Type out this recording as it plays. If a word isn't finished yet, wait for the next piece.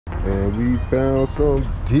And we found some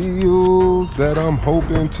deals that I'm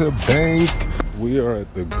hoping to bank. We are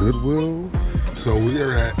at the Goodwill. So we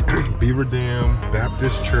are at Beaver Dam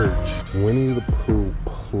Baptist Church. Winnie the Pooh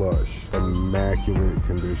plush, immaculate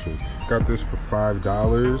condition. Got this for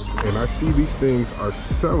 $5, and I see these things are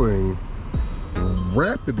selling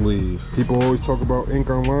rapidly. People always talk about ink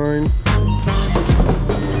online.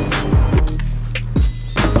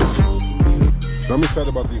 I'm excited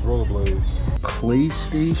about these rollerblades.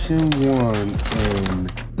 PlayStation 1 in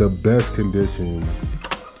the best condition.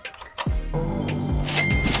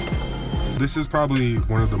 This is probably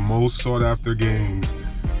one of the most sought after games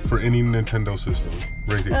for any Nintendo system,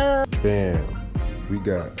 right here. Bam, we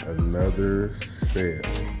got another sale.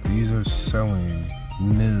 These are selling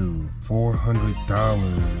new,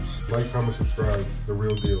 $400. Like, comment, subscribe, the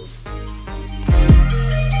real deal.